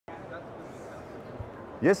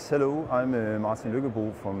Yes, hello, I'm Martin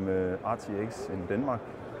Lykkebo from RTX in Denmark.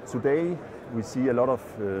 Today we see a lot of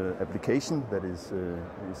application that is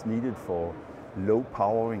needed for low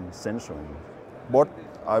powering sensoring. What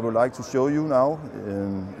I would like to show you now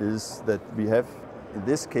is that we have in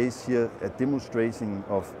this case here a demonstration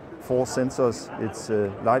of 4 sensors. It's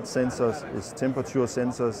light sensors, it's temperature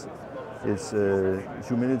sensors, it's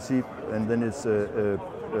humidity, and then it's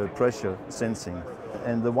pressure sensing.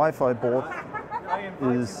 And the Wi-Fi board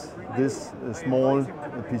is this small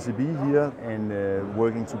PCB here, and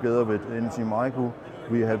working together with Energy Micro,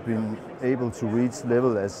 we have been able to reach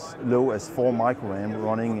level as low as 4 microamp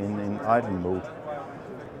running in idle mode.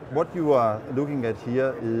 What you are looking at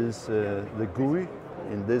here is the GUI.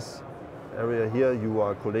 In this area here you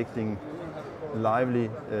are collecting lively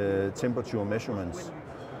temperature measurements.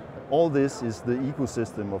 All this is the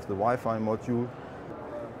ecosystem of the Wi-Fi module.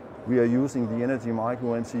 We are using the Energy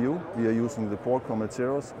Micro NCU, we are using the Qualcomm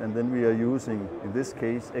Atheros, and then we are using, in this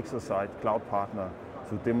case, Exercite Cloud Partner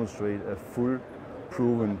to demonstrate a full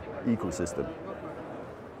proven ecosystem.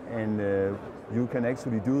 And you can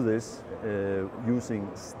actually do this using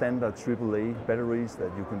standard AAA batteries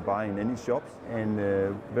that you can buy in any shops, and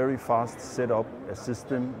very fast set up a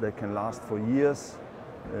system that can last for years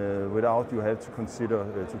without you have to consider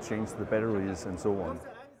to change the batteries and so on.